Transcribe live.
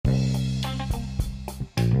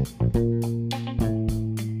Hey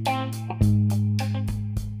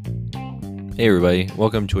everybody,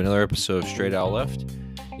 welcome to another episode of Straight Out Left.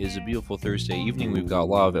 It is a beautiful Thursday evening. We've got a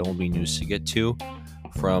lot of MLB news to get to,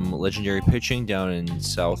 from legendary pitching down in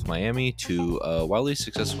South Miami to a wildly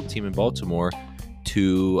successful team in Baltimore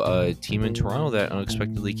to a team in Toronto that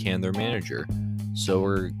unexpectedly canned their manager. So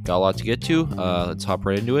we're got a lot to get to. Let's hop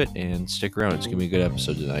right into it and stick around. It's going to be a good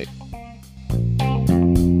episode tonight.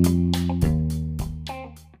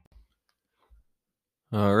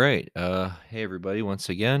 All right. Hey everybody, once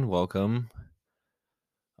again, welcome.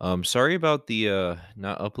 Sorry about the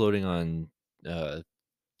not uploading on what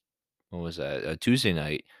was that? Tuesday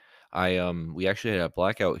night. We actually had a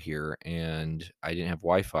blackout here and I didn't have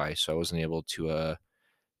Wi-Fi, so I wasn't able to I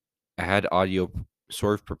had audio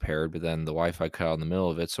sort of prepared, but then the Wi-Fi cut out in the middle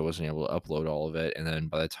of it, so I wasn't able to upload all of it. And then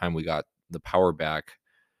by the time we got the power back,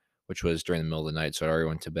 which was during the middle of the night, so I already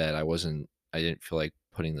went to bed, I didn't feel like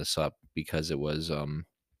putting this up because it was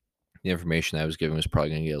the information I was giving was probably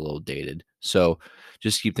going to get a little dated. So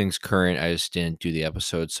just to keep things current, I just didn't do the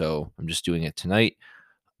episode, so I'm just doing it tonight.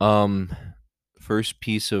 First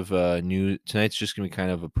piece of news tonight's just going to be kind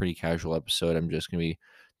of a pretty casual episode. I'm just going to be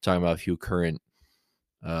talking about a few current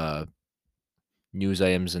news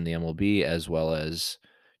items in the MLB, as well as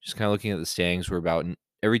just kind of looking at the standings.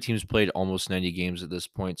 Every team's played almost 90 games at this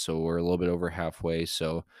point, so we're a little bit over halfway.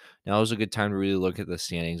 So now is a good time to really look at the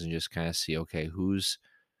standings and just kind of see, okay, who's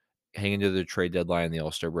hanging to the trade deadline and the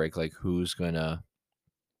All-Star break, like who's gonna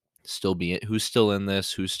who's still in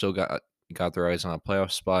this, who's still got their eyes on a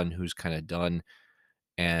playoff spot, and who's kind of done,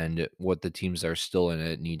 and what the teams that are still in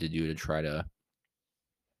it need to do to try to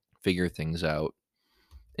figure things out.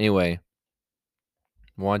 Anyway,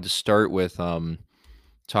 I wanted to start with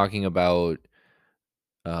talking about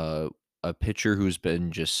a pitcher who's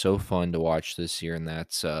been just so fun to watch this year, and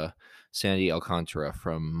that's Sandy Alcantara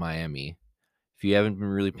from Miami. If you haven't been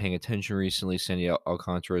really paying attention recently, Sandy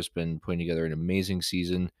Alcantara has been putting together an amazing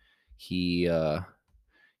season. He has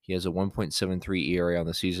a 1.73 ERA on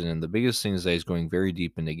the season, and the biggest thing is that he's going very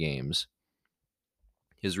deep into games.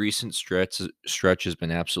 His recent stretch has been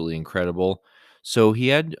absolutely incredible. So he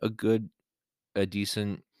had a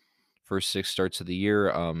decent first 6 starts of the year.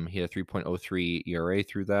 He had a 3.03 ERA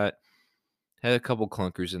through that. Had a couple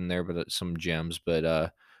clunkers in there, but some gems,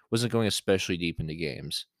 but wasn't going especially deep into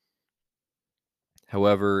games.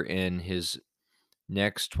 However, in his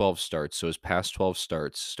next 12 starts, so his past 12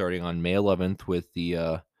 starts, starting on May 11th with the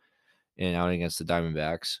an outing against the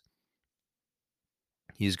Diamondbacks,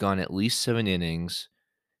 he's gone at least 7 innings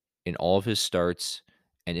in all of his starts,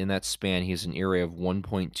 and in that span, he has an ERA of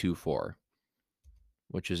 1.24,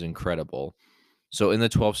 which is incredible. So in the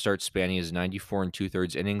 12-start span, he has 94 and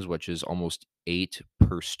 2/3 innings, which is almost 8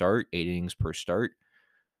 innings per start,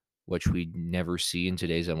 which we never see in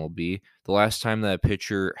today's MLB. The last time that a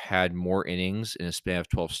pitcher had more innings in a span of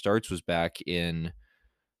 12 starts was back in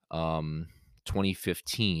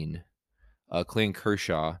 2015. Clayton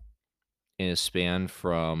Kershaw, in a span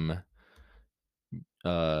from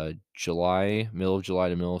middle of July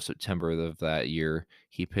to middle of September of that year,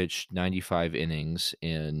 he pitched 95 innings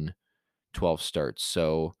in 12 starts.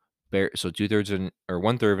 So 2/3 or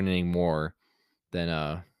 1/3 of an inning more than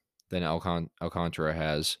Alcantara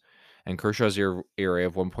has. And Kershaw's ERA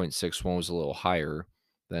of 1.61 was a little higher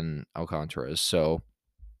than Alcantara's. So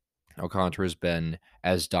Alcantara's been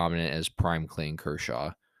as dominant as prime Clayton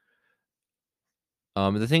Kershaw.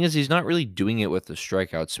 The thing is, he's not really doing it with the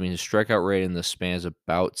strikeouts. I mean, his strikeout rate in the span is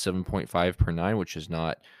about 7.5 per 9, which is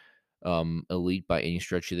not elite by any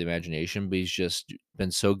stretch of the imagination, but he's just been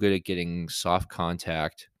so good at getting soft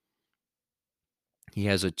contact. He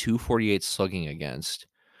has a 248 slugging against.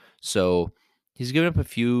 So he's given up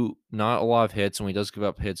not a lot of hits, and when he does give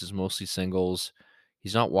up hits, it's mostly singles.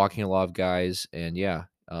 He's not walking a lot of guys, and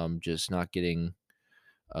just not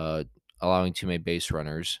allowing too many base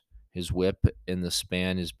runners. His whip in the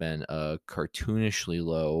span has been cartoonishly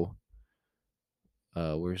low.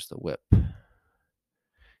 Where's the whip?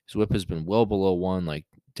 His whip has been well below 1, like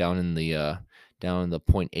down in the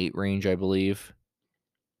 0.8 range, I believe.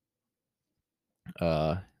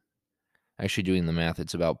 Actually doing the math,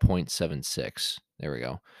 it's about 0.76. There we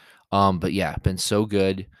go. But yeah, been so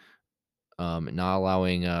good. Not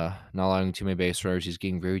allowing too many base runners. He's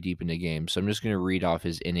getting very deep into games. So I'm just going to read off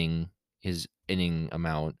his inning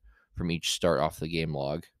amount from each start off the game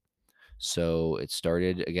log. So it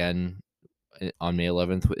started again on May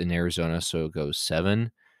 11th in Arizona. So it goes 7.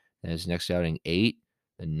 And his next outing 8,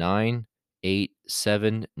 then 9, 8,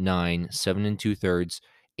 7, 9, 7 and 2/3,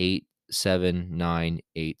 8, 7, 9,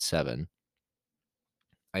 8, 7.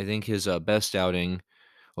 I think his best outing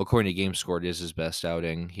Well, according to Game Score, it is his best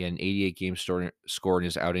outing. He had an 88 score in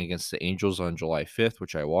his outing against the Angels on July 5th,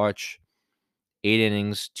 which I watched. 8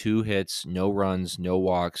 innings, 2 hits, no runs, no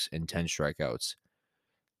walks, and 10 strikeouts.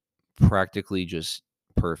 Practically just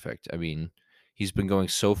perfect. I mean, he's been going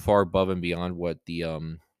so far above and beyond what the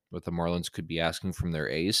Marlins could be asking from their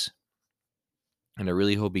ace, and I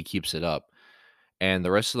really hope he keeps it up. And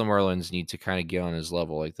the rest of the Marlins need to kind of get on his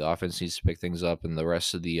level. Like the offense needs to pick things up, and the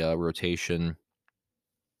rest of the rotation,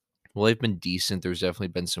 well, they've been decent. There's definitely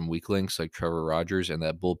been some weak links like Trevor Rogers, and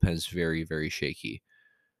that bullpen's very, very shaky.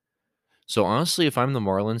 So honestly, if I'm the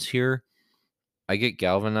Marlins here, I get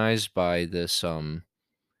galvanized by this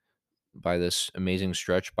amazing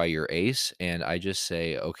stretch by your ace, and I just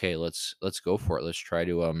say, okay, let's go for it. Let's try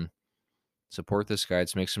to support this guy.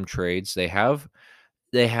 Let's make some trades. They have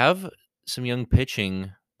some young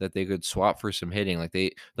pitching that they could swap for some hitting. Like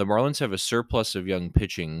the Marlins have a surplus of young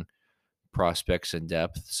pitching prospects and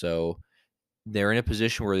depth, so they're in a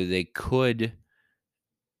position where they could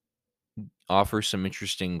offer some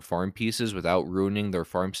interesting farm pieces without ruining their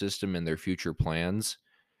farm system and their future plans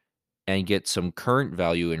and get some current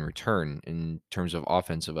value in return in terms of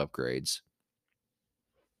offensive upgrades.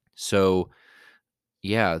 So,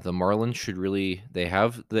 yeah, the Marlins should really they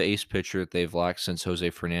have the ace pitcher that they've lacked since Jose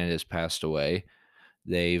Fernandez passed away.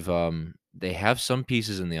 They have some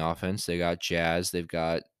pieces in the offense. They got Jazz, they've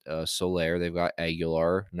got Soler, they've got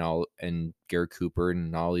Aguilar now, and Garrett Cooper,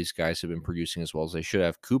 and all these guys have been producing as well as they should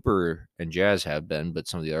have. Cooper and Jazz have been, but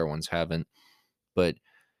some of the other ones haven't. But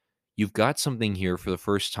you've got something here for the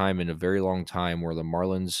first time in a very long time where the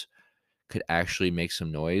Marlins could actually make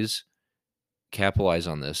some noise, capitalize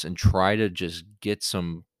on this, and try to just get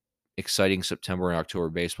some exciting September and October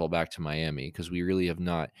baseball back to Miami, because we really have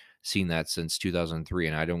not seen that since 2003,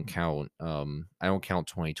 and I don't count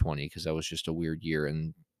 2020 because that was just a weird year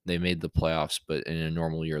and they made the playoffs, but in a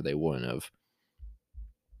normal year they wouldn't have.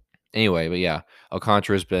 Anyway, but yeah,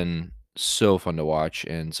 Alcantara has been so fun to watch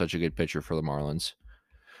and such a good pitcher for the Marlins.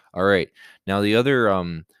 All right, now the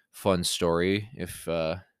other fun story, if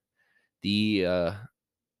the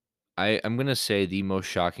I'm gonna say the most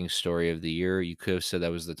shocking story of the year. You could have said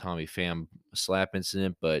that was the Tommy Pham slap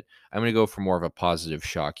incident, but I'm gonna go for more of a positive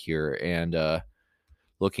shock here. And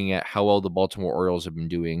looking at how well the Baltimore Orioles have been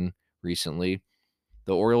doing recently,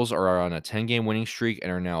 the Orioles are on a 10-game winning streak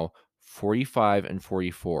and are now 45 and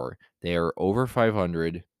 44. They are over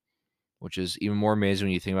 500, which is even more amazing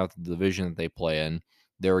when you think about the division that they play in.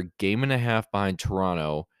 They're a game and a half behind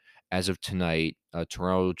Toronto as of tonight.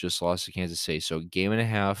 Toronto just lost to Kansas City, so a game and a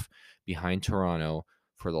half behind Toronto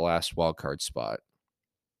for the last wild card spot.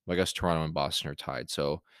 Well, I guess Toronto and Boston are tied,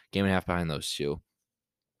 so game and a half behind those two.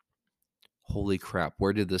 Holy crap!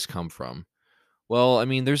 Where did this come from? Well, I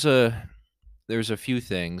mean, there's a few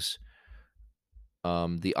things.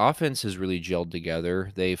 The offense has really gelled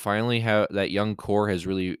together. They finally have that young core has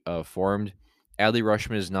really formed. Adley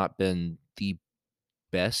Rushman has not been the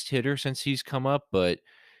best hitter since he's come up, but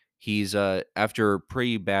he's after a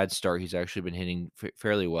pretty bad start, he's actually been hitting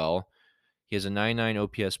fairly well. He has a 99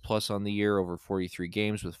 OPS plus on the year over 43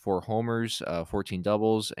 games with 4 homers, 14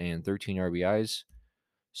 doubles, and 13 RBIs.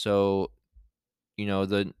 So,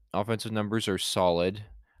 the offensive numbers are solid.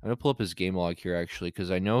 I'm gonna pull up his game log here actually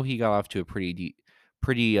because I know he got off to a pretty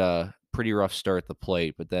rough start at the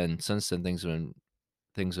plate, but then since then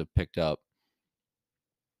things have picked up.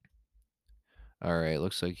 All right,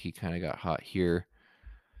 looks like he kind of got hot here.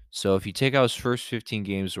 So if you take out his first 15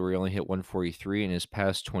 games where he only hit 143 in his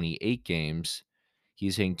past 28 games,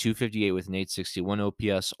 he's hitting 258 with an 861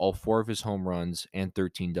 OPS, all 4 of his home runs, and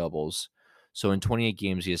 13 doubles. So in 28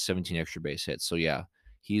 games, he has 17 extra base hits. So yeah,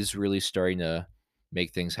 he's really starting to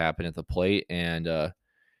make things happen at the plate, and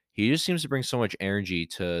he just seems to bring so much energy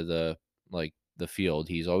to the field.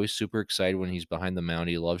 He's always super excited when he's behind the mound.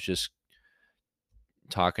 He loves just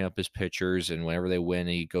talking up his pitchers, and whenever they win,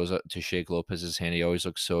 he goes up to shake Lopez's hand. He always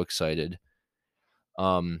looks so excited.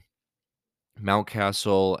 Um,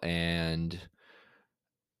 Mountcastle and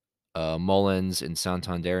Mullins and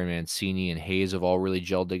Santander and Mancini and Hayes have all really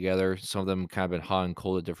gelled together. Some of them kind of been hot and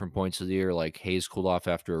cold at different points of the year. Like Hayes cooled off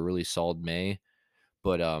after a really solid May,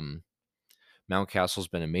 but Mountcastle's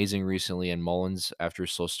been amazing recently, and Mullins after a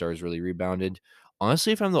slow start has really rebounded.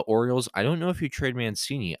 Honestly, if I'm the Orioles, I don't know if you trade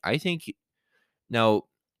Mancini. I think now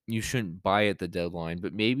you shouldn't buy at the deadline,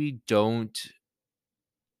 but maybe don't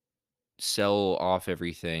sell off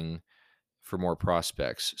everything for more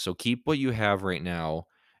prospects. So keep what you have right now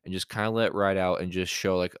and just kind of let it ride out and just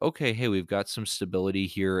show like, okay, hey, we've got some stability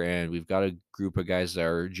here and we've got a group of guys that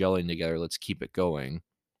are gelling together. Let's keep it going.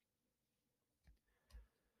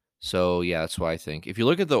 So yeah, that's what I think. If you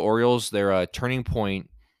look at the Orioles, they're a turning point.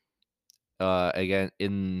 again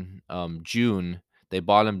in June, they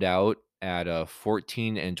bottomed out at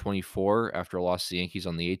 14-24 after a loss to the Yankees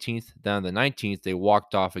on the 18th. Then on the 19th, they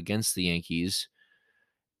walked off against the Yankees,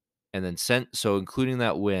 and then including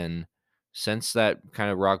that win, since that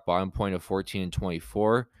kind of rock bottom point of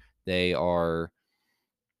 14-24, they are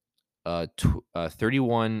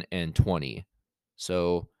 31-20.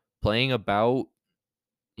 So playing about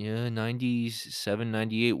 97,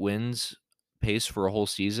 98 wins pace for a whole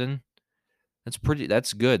season.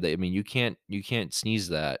 That's good. I mean, you can't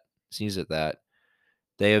sneeze at that.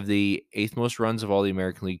 They have the 8th most runs of all the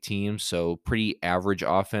American League teams, so pretty average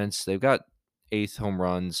offense. They've got 8th home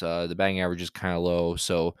runs. The batting average is kind of low,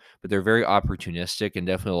 but they're very opportunistic and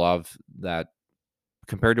definitely a lot of that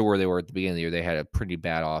compared to where they were at the beginning of the year. They had a pretty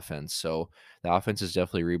bad offense, so the offense has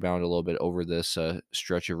definitely rebounded a little bit over this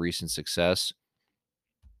stretch of recent success.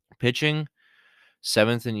 Pitching,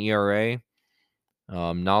 7th in ERA.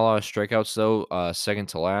 Not a lot of strikeouts though. Second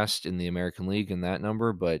to last in the American League in that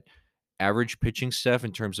number, but average pitching staff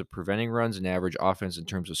in terms of preventing runs and average offense in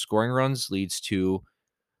terms of scoring runs leads to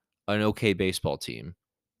an okay baseball team.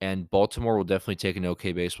 And Baltimore will definitely take an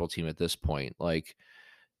okay baseball team at this point. Like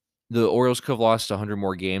the Orioles could have lost 100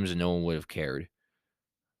 more games and no one would have cared.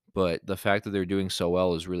 But the fact that they're doing so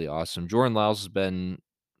well is really awesome. Jordan Lyles has been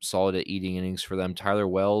solid at eating innings for them. Tyler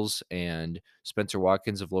Wells and Spencer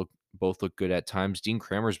Watkins have both looked good at times. Dean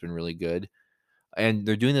Kramer's been really good. And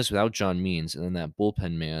they're doing this without John Means. And then that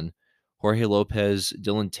bullpen man, Jorge Lopez,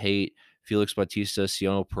 Dylan Tate, Felix Bautista,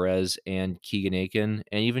 Cionel Perez, and Keegan Aiken,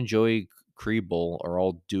 and even Joey Krieble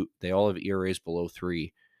they all have ERAs below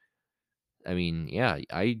 3. I mean, yeah,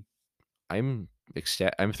 I'm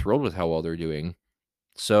thrilled with how well they're doing.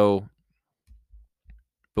 So,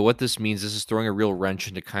 but what this means, this is throwing a real wrench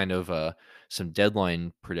into kind of some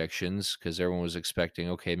deadline predictions because everyone was expecting,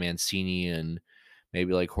 okay, Mancini and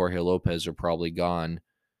maybe like Jorge Lopez are probably gone.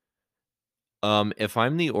 If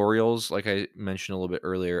I'm the Orioles, like I mentioned a little bit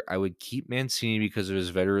earlier, I would keep Mancini because of his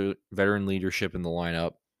veteran leadership in the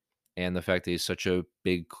lineup and the fact that he's such a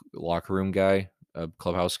big locker room guy, a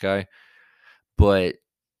clubhouse guy. But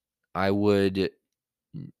I would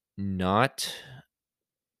not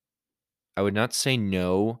I would not say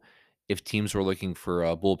no if teams were looking for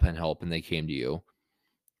bullpen help and they came to you.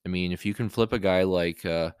 I mean, if you can flip a guy like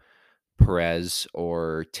Perez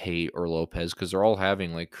or Tate or Lopez, because they're all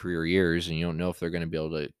having like career years, and you don't know if they're going to be able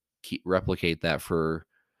to replicate that for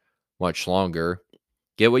much longer.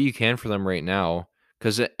 Get what you can for them right now,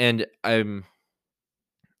 because and I've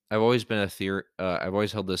always been I've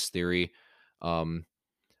always held this theory. I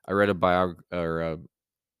read a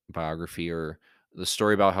biography or the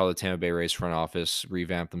story about how the Tampa Bay Rays front office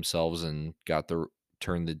revamped themselves and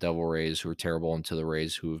turned the Devil Rays, who were terrible, into the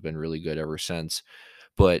Rays, who have been really good ever since.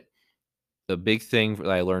 But the big thing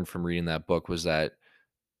that I learned from reading that book was that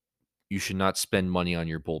you should not spend money on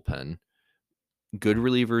your bullpen. Good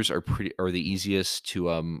relievers are the easiest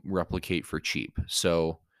to replicate for cheap.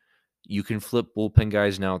 So you can flip bullpen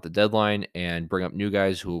guys now at the deadline and bring up new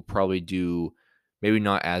guys who will probably do maybe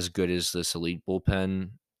not as good as this elite bullpen,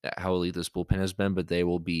 how elite this bullpen has been, but they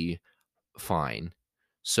will be fine.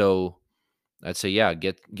 So I'd say, yeah,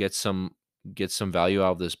 get some value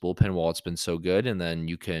out of this bullpen while it's been so good, and then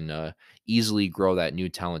you can easily grow that new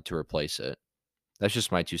talent to replace it. That's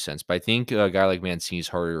just my 2 cents, but I think a guy like Mancini is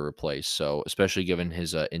harder to replace, so especially given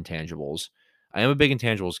his intangibles. I am a big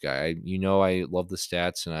intangibles guy. I love the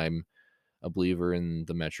stats, and I'm a believer in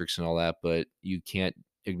the metrics and all that, but you can't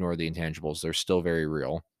ignore the intangibles. They're still very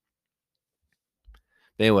real.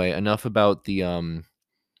 But anyway, enough about the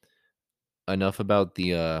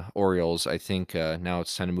Orioles. I think now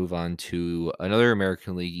it's time to move on to another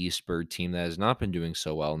American League East bird team that has not been doing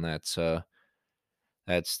so well, and that's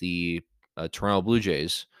the Toronto Blue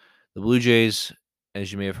Jays. The Blue Jays,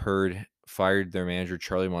 as you may have heard, fired their manager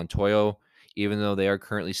Charlie Montoyo, even though they are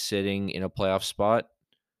currently sitting in a playoff spot.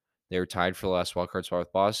 They were tied for the last wildcard spot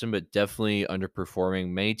with Boston, but definitely underperforming.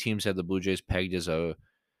 Many teams had the Blue Jays pegged as a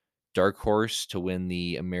dark horse to win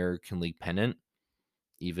the American League pennant,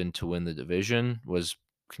 even to win the division was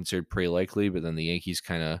considered pretty likely, but then the Yankees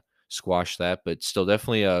kind of squashed that, but still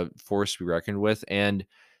definitely a force to be reckoned with. And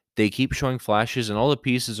they keep showing flashes, and all the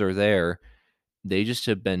pieces are there. They just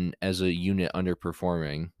have been, as a unit,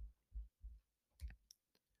 underperforming.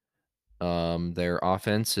 Their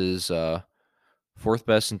offense is 4th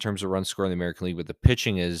best in terms of runs scored in the American League, but the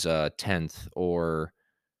pitching is 10th or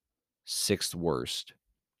 6th worst.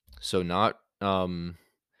 So not great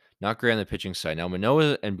on the pitching side. Now,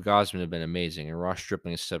 Manoah and Gosman have been amazing, and Ross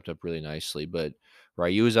Stripling has stepped up really nicely. But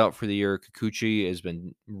Ryu is out for the year. Kikuchi has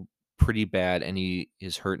been pretty bad, and he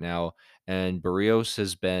is hurt now. and Barrios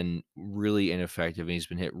has been really ineffective, and he's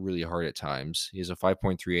been hit really hard at times. He has a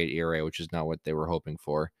 5.38 ERA, which is not what they were hoping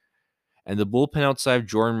for. And the bullpen outside of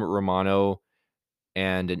Jordan Romano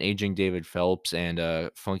and an aging David Phelps and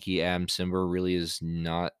a funky Adam Simber really is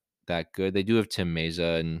not that good. They do have Tim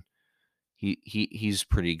Meza, and he's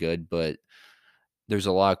pretty good, but there's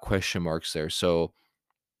a lot of question marks there. So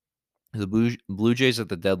the Blue Jays at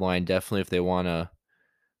the deadline, definitely if they want to,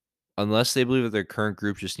 unless they believe that their current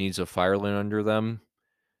group just needs a fire line under them,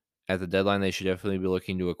 at the deadline, they should definitely be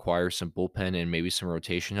looking to acquire some bullpen and maybe some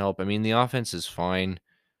rotation help. I mean, the offense is fine.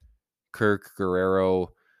 Kirk,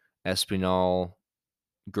 Guerrero, Espinal,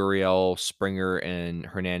 Gurriel, Springer, and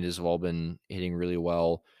Hernandez have all been hitting really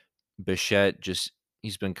well. Bichette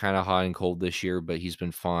he's been kind of hot and cold this year, but he's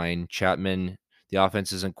been fine. Chapman, the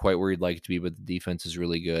offense isn't quite where he'd like it to be, but the defense is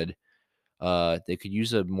really good. They could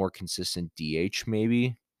use a more consistent DH,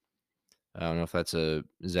 maybe. I don't know if that's a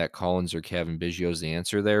Zach Collins or Kevin Biggio's the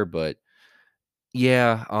answer there, but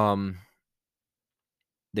yeah,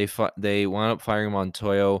 they wound up firing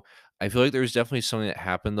Montoyo. I feel like there was definitely something that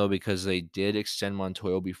happened though because they did extend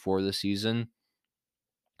Montoyo before the season,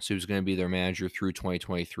 so he was going to be their manager through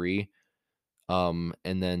 2023. And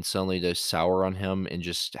then suddenly to sour on him in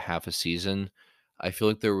just half a season, I feel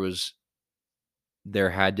like there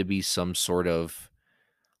had to be some sort of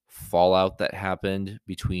fallout that happened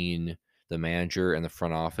between the manager and the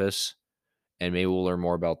front office, and maybe we'll learn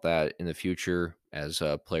more about that in the future as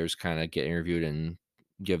players kind of get interviewed and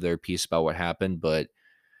give their piece about what happened. But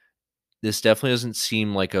this definitely doesn't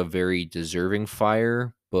seem like a very deserving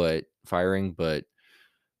firing, but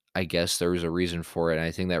I guess there was a reason for it. And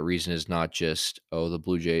I think that reason is not just, oh,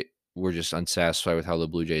 we're just unsatisfied with how the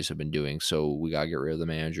Blue Jays have been doing, so we gotta get rid of the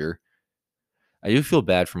manager. I do feel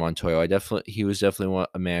bad for Montoyo. He was definitely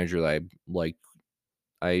a manager that I liked.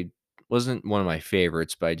 I wasn't one of my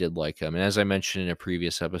favorites, but I did like him. And as I mentioned in a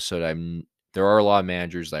previous episode, there are a lot of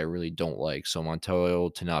managers that I really don't like. So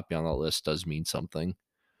Montoyo to not be on that list does mean something.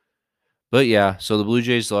 But yeah, so the Blue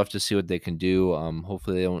Jays, they'll have to see what they can do.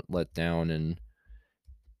 Hopefully they don't let down, and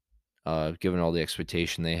given all the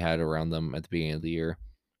expectation they had around them at the beginning of the year.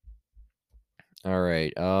 All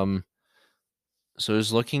right. So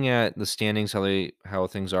just looking at the standings, how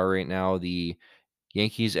things are right now, the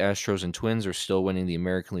Yankees, Astros, and Twins are still winning the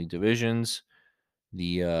American League divisions.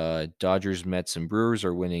 The Dodgers, Mets, and Brewers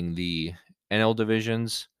are winning the NL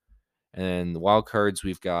divisions. And the wild cards,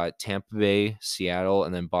 we've got Tampa Bay, Seattle,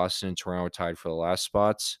 and then Boston and Toronto tied for the last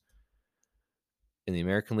spots in the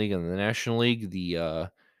American League. And the National League,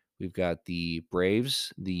 we've got the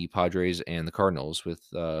Braves, the Padres, and the Cardinals, with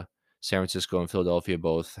San Francisco and Philadelphia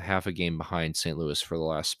both half a game behind St. Louis for the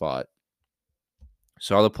last spot.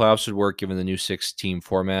 So how the playoffs would work given the new 6-team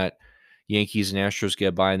format. Yankees and Astros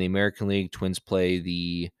get by in the American League. Twins play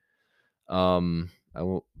the I'm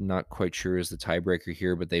not quite sure is the tiebreaker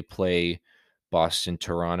here, but they play Boston,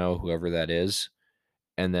 Toronto, whoever that is.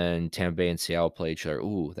 And then Tampa Bay and Seattle play each other.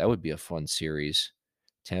 Ooh, that would be a fun series.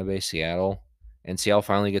 Tampa Bay, Seattle, and Seattle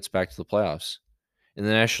finally gets back to the playoffs. In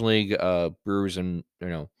the National League,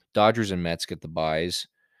 Dodgers and Mets get the byes,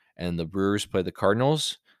 and the Brewers play the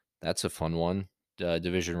Cardinals. That's a fun one,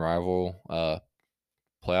 division rival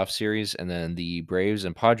playoff series. And then the Braves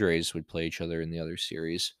and Padres would play each other in the other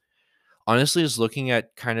series. Honestly, is looking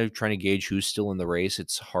at kind of trying to gauge who's still in the race.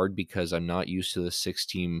 It's hard because I'm not used to the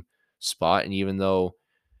 6-team spot, and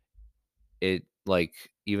it like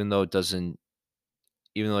even though it doesn't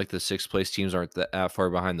even though like the 6th place teams aren't that far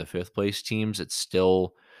behind the 5th place teams, it's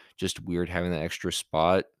still just weird having that extra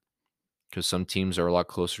spot because some teams are a lot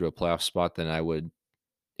closer to a playoff spot than I would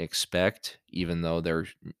expect, even though they're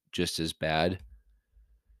just as bad,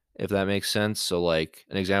 if that makes sense. So, like,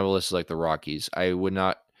 an example of this is like the Rockies. I would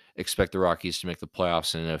not expect the Rockies to make the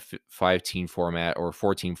playoffs in a 5-team format or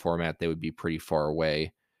 4-team format. They would be pretty far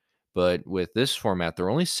away. But with this format, they're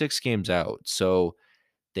only 6 games out. So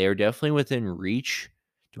they are definitely within reach.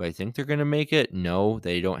 Do I think they're going to make it? No,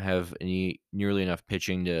 they don't have nearly enough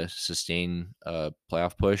pitching to sustain a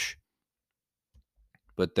playoff push,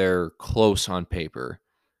 but they're close on paper.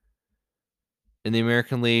 In the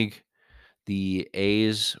American League, the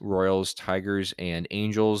A's, Royals, Tigers, and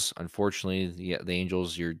Angels. Unfortunately, the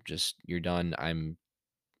Angels, you're done.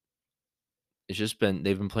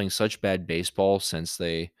 They've been playing such bad baseball since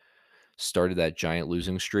they started that giant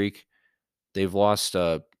losing streak. They've lost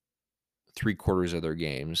 3/4 of their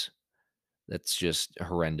games. That's just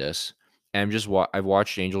horrendous. And I've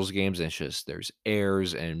watched Angels games, and it's just there's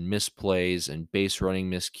errors and misplays and base running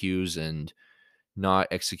miscues and not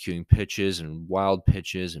executing pitches and wild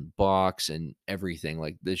pitches and balks and everything.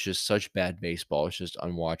 Like, it's just such bad baseball. It's just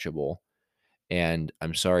unwatchable. And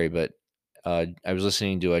I'm sorry, but I was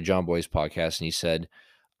listening to a John Boy's podcast, and he said,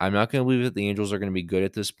 "I'm not going to believe that the Angels are going to be good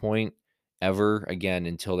at this point ever again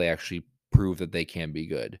until they actually prove that they can be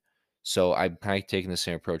good." So I'm kind of taking the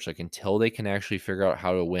same approach. Like until they can actually figure out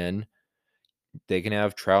how to win, they can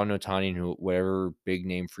have Trout and Otani and whatever big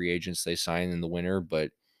name free agents they sign in the winter, but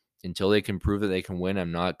until they can prove that they can win,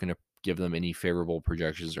 I'm not going to give them any favorable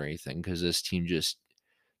projections or anything because this team just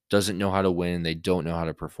doesn't know how to win. They don't know how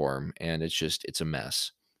to perform, and it's a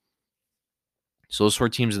mess. So those four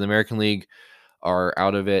teams in the American League are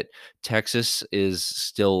out of it. Texas is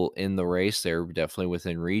still in the race. They're definitely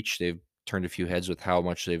within reach. They've turned a few heads with how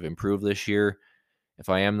much they've improved this year. If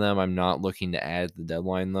I am them, I'm not looking to add the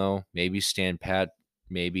deadline though. Maybe stand pat.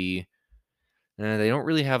 Maybe they don't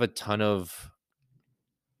really have a ton of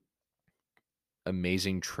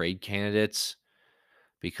amazing trade candidates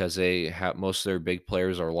because they have most of their big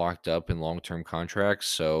players are locked up in long-term contracts.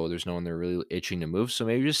 So there's no one they're really itching to move. So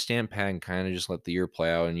maybe just stand pat and kind of just let the year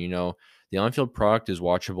play out. And the on-field product is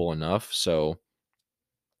watchable enough. So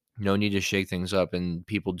no need to shake things up, and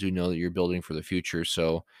people do know that you're building for the future.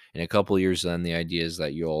 So in a couple of years, then the idea is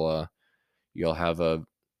that you'll have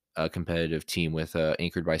a competitive team with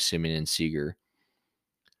anchored by Simeon and Seager.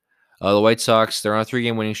 The White Sox, they're on a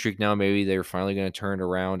 3-game winning streak now. Maybe they're finally going to turn it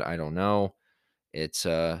around. I don't know. It's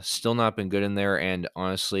still not been good in there, and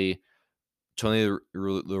honestly, Tony La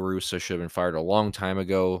Russa should have been fired a long time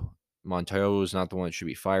ago. Montoyo is not the one that should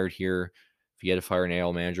be fired here. If you had to fire an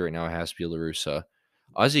AL manager right now, it has to be La Russa.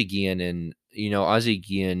 Ozzie Guillen, and Ozzie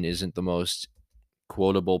Guillen isn't the most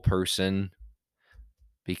quotable person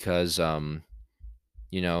because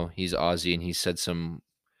he's Ozzie and he said some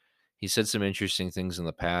interesting things in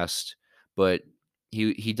the past, but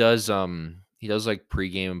he does like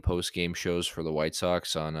pregame and postgame shows for the White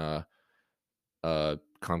Sox on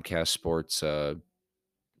Comcast Sports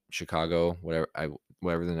Chicago,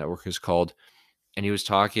 whatever the network is called, and he was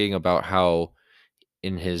talking about how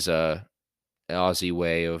in his Aussie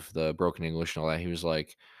way of the broken English and all that, he was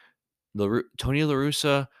like, Tony La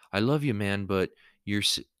Russa, I love you, man, but you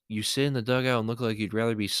sit in the dugout and look like you'd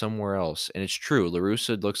rather be somewhere else. And it's true. La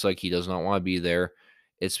Russa looks like he does not want to be there.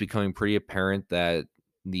 It's becoming pretty apparent that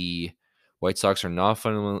the White Sox are not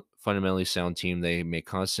a fundamentally sound team. They make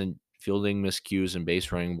constant fielding miscues and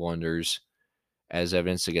base running blunders, as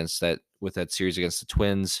evidenced against that with that series against the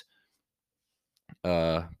Twins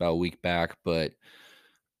about a week back. But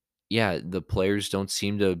yeah, the players don't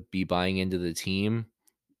seem to be buying into the team.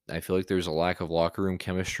 I feel like there's a lack of locker room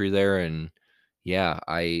chemistry there, and yeah,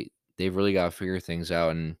 they've really got to figure things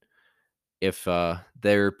out. And if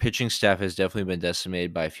their pitching staff has definitely been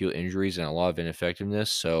decimated by a few injuries and a lot of ineffectiveness,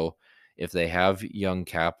 so if they have young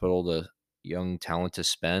talent to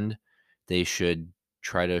spend, they should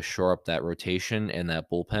try to shore up that rotation and that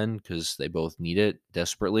bullpen because they both need it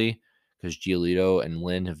desperately. Because Giolito and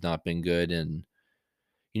Lynn have not been good, and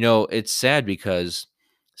it's sad because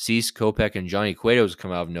Cease, Kopech, and Johnny Cueto's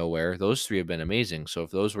come out of nowhere. Those three have been amazing. So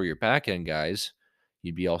if those were your back end guys,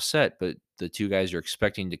 you'd be all set. But the two guys you're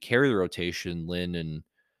expecting to carry the rotation, Lynn and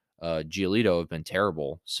Giolito, have been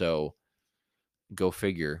terrible. So go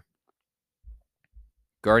figure.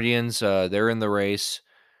 Guardians, they're in the race.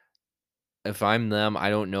 If I'm them, I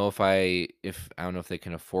don't know if they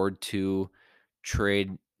can afford to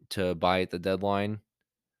trade to buy at the deadline.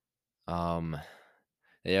 Um,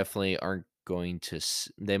 they definitely aren't going to.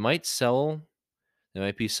 They might sell. They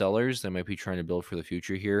might be sellers. They might be trying to build for the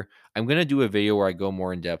future here. I'm going to do a video where I go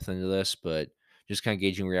more in depth into this, but just kind of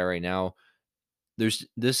gauging where we are right now.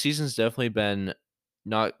 This season's definitely been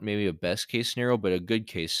not maybe a best case scenario, but a good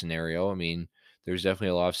case scenario. I mean, there's definitely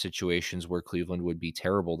a lot of situations where Cleveland would be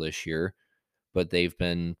terrible this year, but they've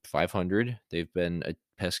been 500. They've been a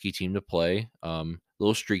pesky team to play. A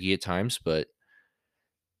little streaky at times, but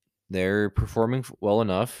they're performing well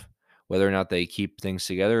enough. Whether or not they keep things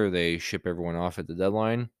together or they ship everyone off at the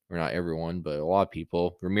deadline, or not everyone, but a lot of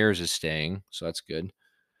people. Ramirez is staying, so that's good.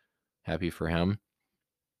 Happy for him.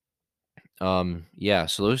 Yeah,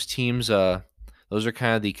 so those teams, those are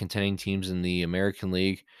kind of the contending teams in the American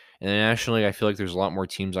League. And then nationally, I feel like there's a lot more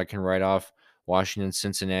teams I can write off. Washington,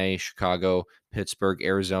 Cincinnati, Chicago, Pittsburgh,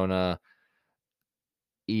 Arizona.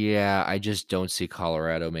 Yeah, I just don't see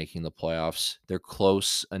Colorado making the playoffs. They're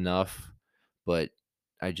close enough, but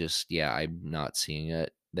I'm not seeing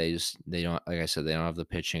it. They don't, like I said, they don't have the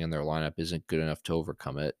pitching and their lineup isn't good enough to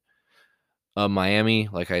overcome it. Miami,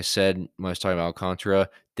 like I said when I was talking about Alcantara,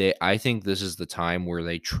 I think this is the time where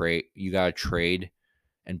they trade. You got to trade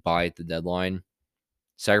and buy at the deadline.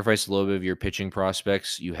 Sacrifice a little bit of your pitching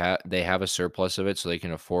prospects. They have a surplus of it, so they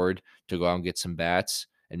can afford to go out and get some bats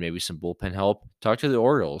and maybe some bullpen help, talk to the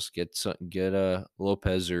Orioles. Get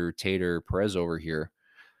Lopez or Tate or Perez over here,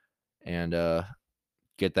 and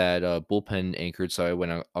get that bullpen anchored so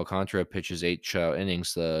when Alcantara pitches 8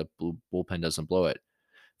 innings, the bullpen doesn't blow it.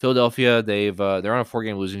 Philadelphia, they're on a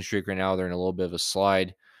 4-game losing streak right now. They're in a little bit of a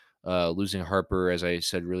slide. Losing Harper, as I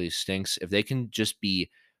said, really stinks. If they can just be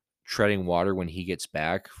treading water when he gets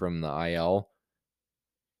back from the IL,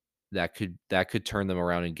 that could turn them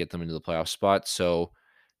around and get them into the playoff spot. So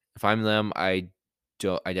if I'm them, I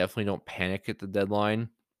definitely don't panic at the deadline.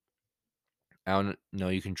 I don't know.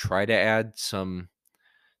 You can try to add some.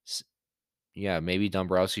 Yeah, maybe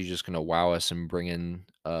Dombrowski's just going to wow us and bring in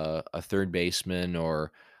a third baseman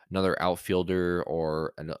or another outfielder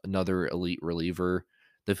or another elite reliever.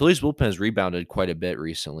 The Phillies bullpen has rebounded quite a bit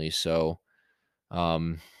recently, so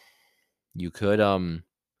um, you could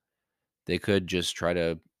they could just try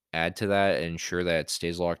to add to that and ensure that it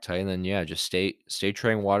stays locked tight, and then just stay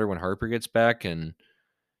treading water when Harper gets back, and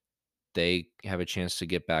they have a chance to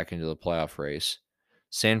get back into the playoff race.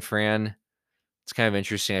 San Fran, it's kind of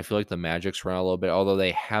interesting. I feel like the Magic's run a little bit, although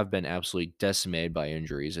they have been absolutely decimated by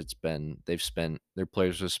injuries. Their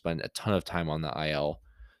players have spent a ton of time on the IL.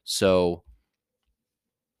 So,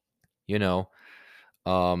 you know,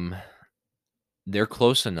 um, they're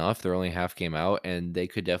close enough. They're only half game out, and they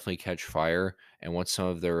could definitely catch fire. And once some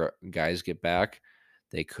of their guys get back,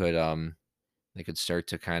 they could start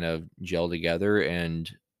to kind of gel together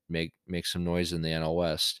and make some noise in the NL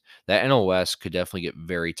West. That NL West could definitely get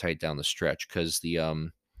very tight down the stretch because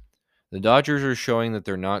the Dodgers are showing that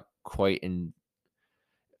they're not quite in.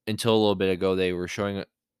 Until a little bit ago, they were showing,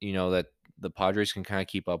 that the Padres can kind of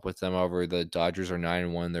keep up with them. Over the Dodgers are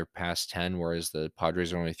 9-1, they're past 10, whereas the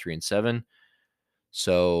Padres are only 3-7.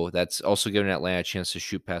 So that's also giving Atlanta a chance to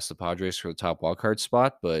shoot past the Padres for the top wildcard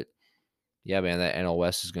spot. But yeah, man, that NL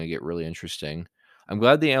West is going to get really interesting. I'm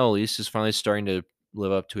glad the NL East is finally starting to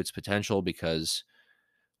live up to its potential because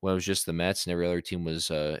when it was just the Mets and every other team was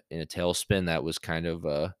in a tailspin, that was kind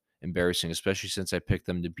of embarrassing, especially since I picked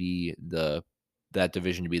them to be that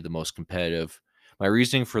division to be the most competitive. My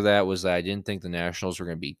reasoning for that was that I didn't think the Nationals were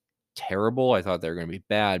going to be terrible. I thought they were going to be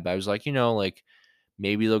bad, but I was like, like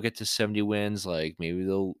maybe they'll get to 70 wins, like maybe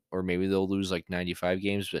they'll lose like 95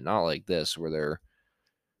 games, but not like this where they're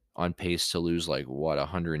on pace to lose like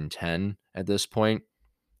 110 at this point.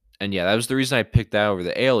 And yeah, that was the reason I picked that over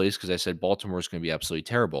the AL East because I said Baltimore's going to be absolutely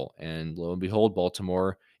terrible. And lo and behold,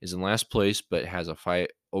 Baltimore is in last place, but has a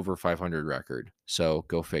over 500 record. So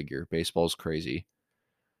go figure. Baseball's crazy.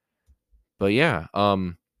 But yeah,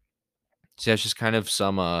 so that's just kind of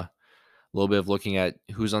some little bit of looking at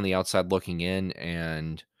who's on the outside looking in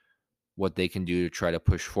and what they can do to try to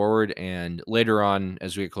push forward. And later on,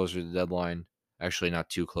 as we get closer to the deadline, actually not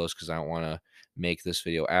too close because I don't want to make this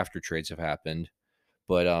video after trades have happened.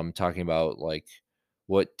 But talking about like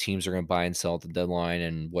what teams are going to buy and sell at the deadline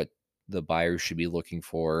and what the buyers should be looking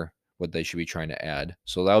for, what they should be trying to add.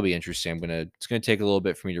 So that'll be interesting. It's going to take a little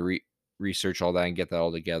bit for me to research all that and get that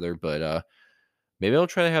all together. But maybe I'll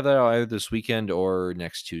try to have that out either this weekend or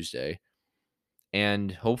next Tuesday.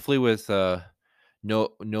 And hopefully with no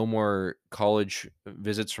more college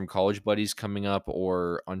visits from college buddies coming up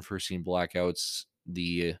or unforeseen blackouts,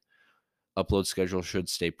 the upload schedule should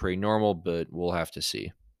stay pretty normal, but we'll have to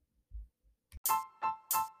see.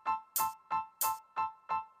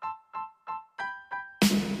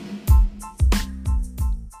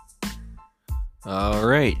 All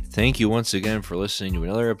right. Thank you once again for listening to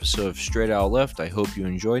another episode of Straight Out Left. I hope you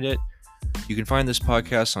enjoyed it. You can find this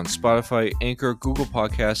podcast on Spotify, Anchor, Google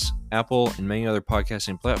Podcasts, Apple, and many other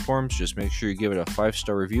podcasting platforms. Just make sure you give it a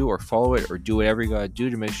 5-star review or follow it or do whatever you got to do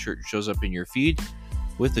to make sure it shows up in your feed.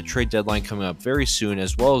 With the trade deadline coming up very soon,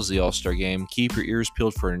 as well as the All-Star Game, keep your ears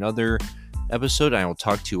peeled for another episode, and I will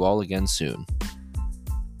talk to you all again soon.